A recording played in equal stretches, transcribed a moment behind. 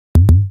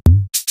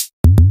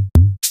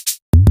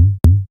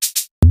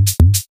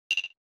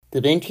Da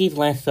Vinci's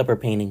Last Supper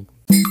painting.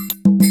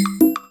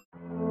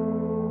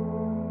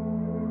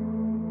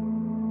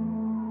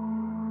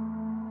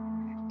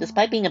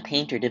 Despite being a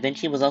painter, Da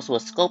Vinci was also a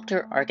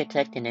sculptor,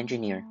 architect, and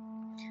engineer.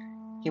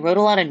 He wrote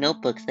a lot of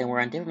notebooks that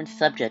were on different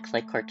subjects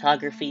like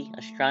cartography,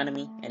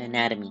 astronomy, and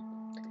anatomy.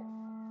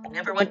 He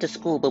never went to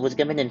school but was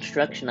given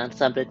instruction on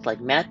subjects like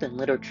math and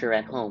literature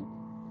at home.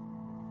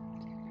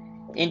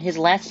 In his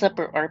Last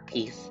Supper art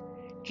piece,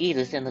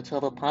 Jesus and the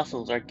 12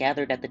 apostles are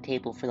gathered at the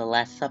table for the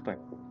Last Supper.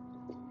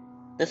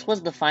 This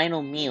was the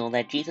final meal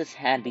that Jesus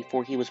had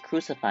before he was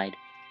crucified.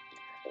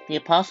 The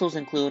apostles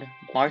include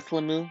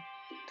Bartholomew,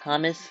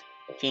 Thomas,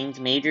 James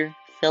Major,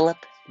 Philip,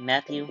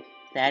 Matthew,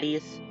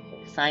 Thaddeus,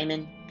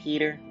 Simon,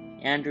 Peter,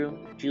 Andrew,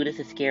 Judas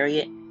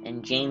Iscariot,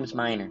 and James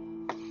Minor.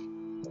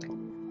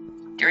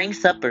 During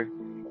supper,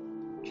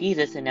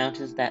 Jesus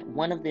announces that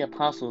one of the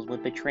apostles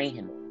would betray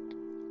him.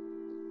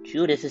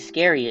 Judas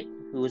Iscariot,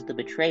 who was the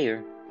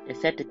betrayer, is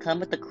said to come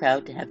with the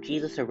crowd to have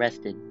Jesus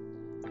arrested.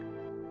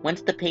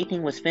 Once the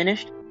painting was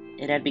finished,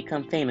 it had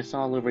become famous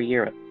all over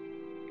Europe.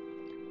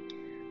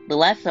 The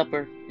Last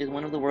Supper is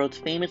one of the world's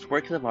famous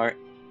works of art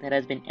that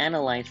has been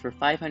analyzed for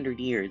 500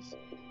 years.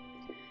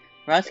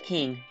 Ross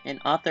King, an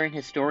author and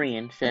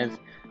historian, says,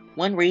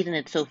 "One reason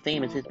it's so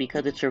famous is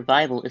because its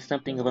survival is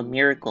something of a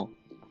miracle."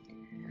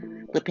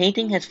 The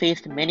painting has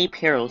faced many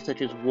perils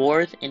such as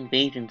wars,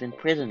 invasions, and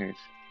prisoners.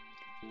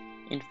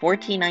 In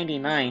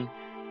 1499,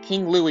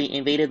 King Louy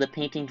invaded the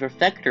painting's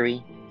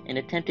refectory and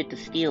attempted to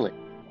steal it,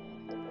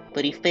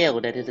 but he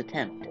failed at his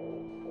attempt.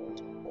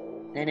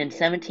 Then in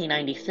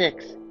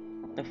 1796,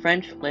 the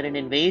French led an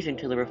invasion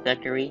to the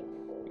refectory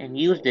and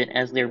used it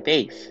as their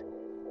base.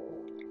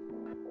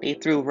 They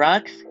threw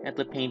rocks at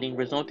the painting,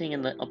 resulting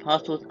in the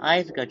apostles'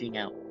 eyes gouging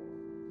out,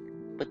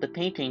 but the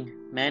painting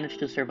managed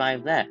to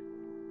survive that.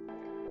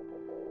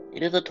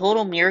 It is a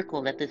total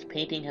miracle that this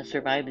painting has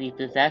survived these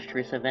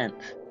disastrous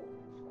events.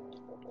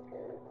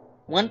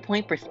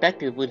 One-point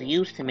perspective was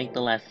used to make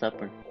the Last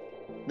Supper.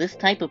 This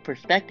type of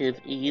perspective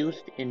is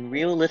used in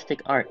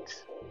realistic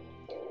arts.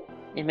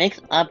 It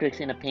makes objects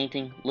in a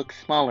painting look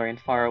smaller and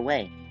far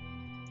away.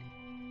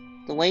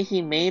 The way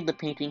he made the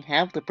painting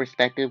have the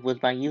perspective was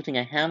by using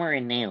a hammer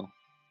and nail.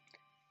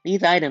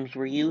 These items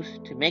were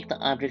used to make the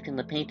objects in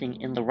the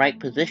painting in the right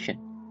position.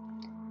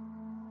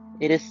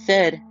 It is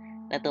said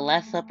that the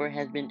Last Supper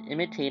has been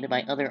imitated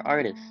by other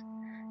artists.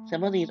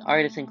 Some of these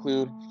artists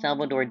include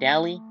Salvador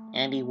Dali,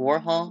 Andy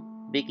Warhol,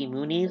 Vicky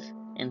Muniz,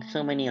 and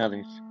so many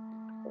others.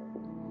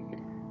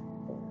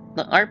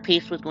 The art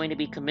piece was going to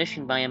be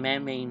commissioned by a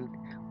man named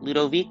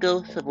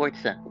Ludovico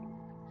Sforza.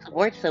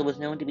 Sforza was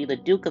known to be the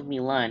Duke of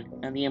Milan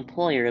and the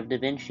employer of Da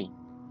Vinci.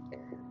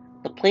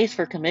 The place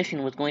for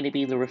commission was going to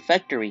be the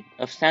refectory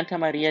of Santa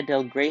Maria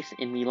del Grace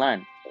in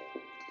Milan.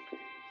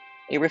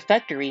 A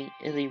refectory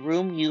is a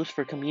room used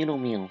for communal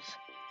meals.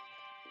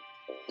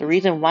 The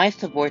reason why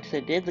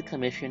Sforza did the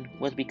commission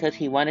was because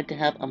he wanted to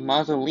have a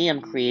mausoleum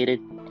created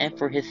and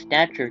for his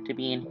stature to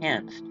be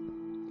enhanced.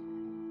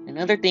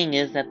 Another thing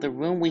is that the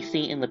room we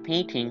see in the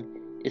painting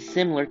is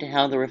similar to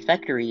how the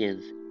refectory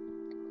is.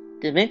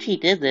 Da Vinci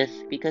did this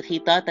because he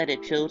thought that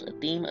it shows a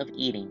theme of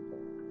eating.